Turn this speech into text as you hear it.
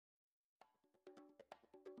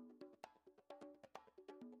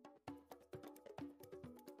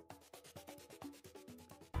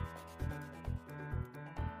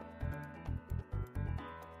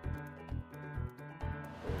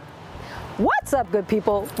What's up, good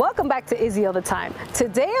people? Welcome back to Izzy All the Time.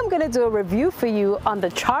 Today I'm going to do a review for you on the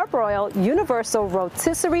Charbroil Universal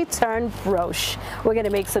Rotisserie Tournbroche. We're going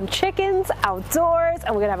to make some chickens outdoors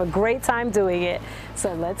and we're going to have a great time doing it.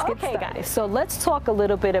 So let's get started. Guys, so let's talk a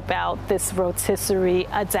little bit about this rotisserie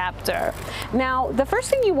adapter. Now, the first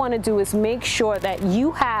thing you want to do is make sure that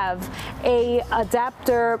you have a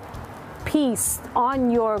adapter piece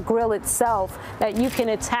on your grill itself that you can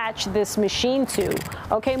attach this machine to.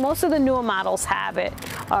 Okay, most of the newer models have it.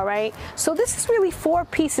 All right, so this is really 4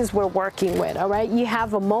 pieces we're working with. All right, you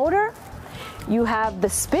have a motor, you have the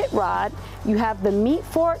spit rod, you have the meat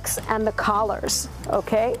forks and the collars.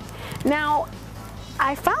 Okay, now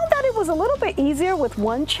I found that it was a little bit easier with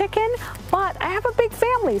 1 chicken, but I have a big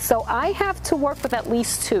family, so I have to work with at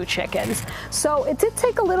least 2 chickens. So it did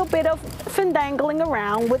take a little bit of findangling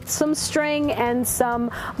around with some string and some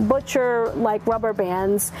butcher-like rubber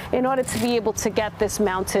bands in order to be able to get this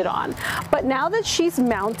mounted on. But now that she's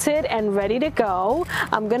mounted and ready to go,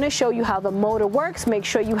 I'm gonna show you how the motor works. Make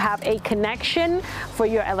sure you have a connection for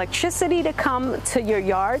your electricity to come to your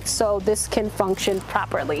yard so this can function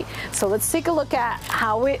properly. So let's take a look at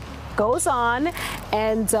how it goes on,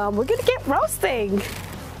 and we're gonna get roasting.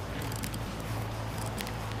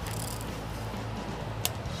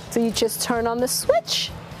 So you just turn on the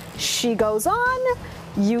switch, she goes on,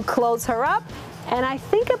 you close her up, and I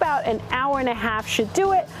think about an hour and a half should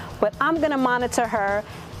do it, but I'm gonna monitor her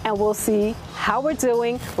and we'll see how we're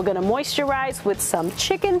doing. We're gonna moisturize with some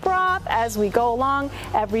chicken broth as we go along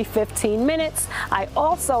every 15 minutes. I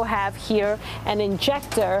also have here an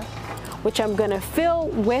injector which I'm gonna fill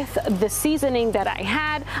with the seasoning that I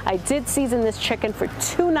had. I did season this chicken for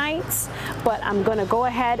 2 nights, but I'm gonna go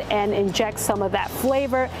ahead and inject some of that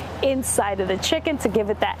flavor inside of the chicken to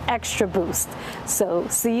give it that extra boost. So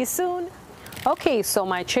see you soon. Okay, so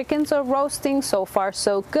my chickens are roasting. So far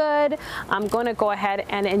so good. I'm gonna go ahead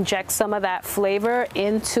and inject some of that flavor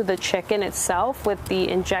into the chicken itself with the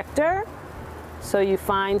injector. So you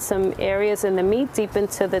find some areas in the meat deep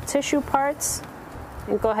into the tissue parts.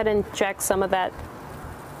 And go ahead and inject some of that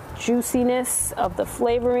juiciness of the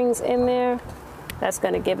flavorings in there. That's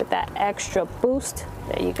going to give it that extra boost.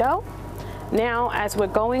 There you go. Now, as we're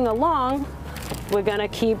going along, we're going to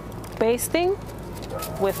keep basting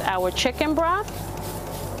with our chicken broth.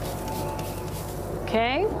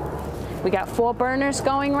 Okay. We got 4 burners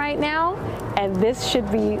going right now, and this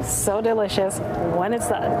should be so delicious when it's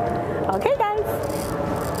done. Okay, guys.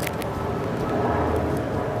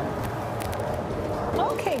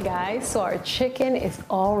 Guys, so our chicken is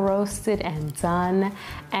all roasted and done,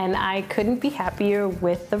 and I couldn't be happier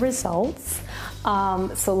with the results.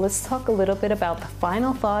 So let's talk a little bit about the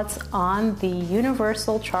final thoughts on the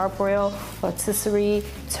Universal Charbroil Rotisserie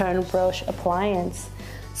Tournbroche appliance.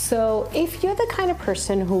 So if you're the kind of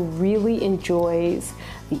person who really enjoys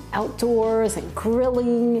the outdoors and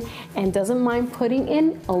grilling and doesn't mind putting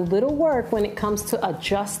in a little work when it comes to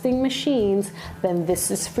adjusting machines, then this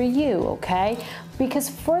is for you, okay? Because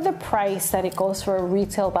for the price that it goes for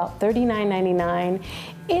retail, about $39.99,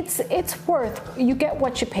 it's worth, you get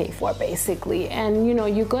what you pay for basically. And you know,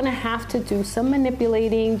 you're gonna have to do some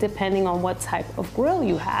manipulating depending on what type of grill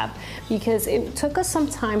you have, because it took us some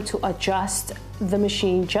time to adjust the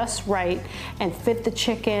machine just right and fit the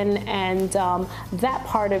chicken, and that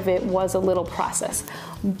part of it was a little process.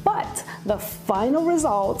 But the final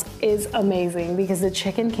result is amazing because the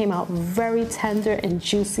chicken came out very tender and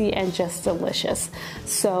juicy and just delicious.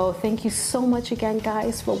 So thank you so much again,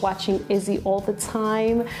 guys, for watching Izzy All the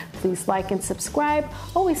Time. Please like and subscribe.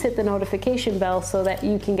 Always hit the notification bell so that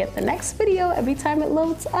you can get the next video every time it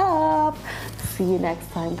loads up. See you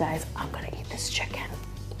next time, guys. I'm gonna eat this chicken.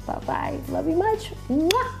 Bye-bye. Love you much.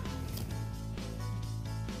 Mwah!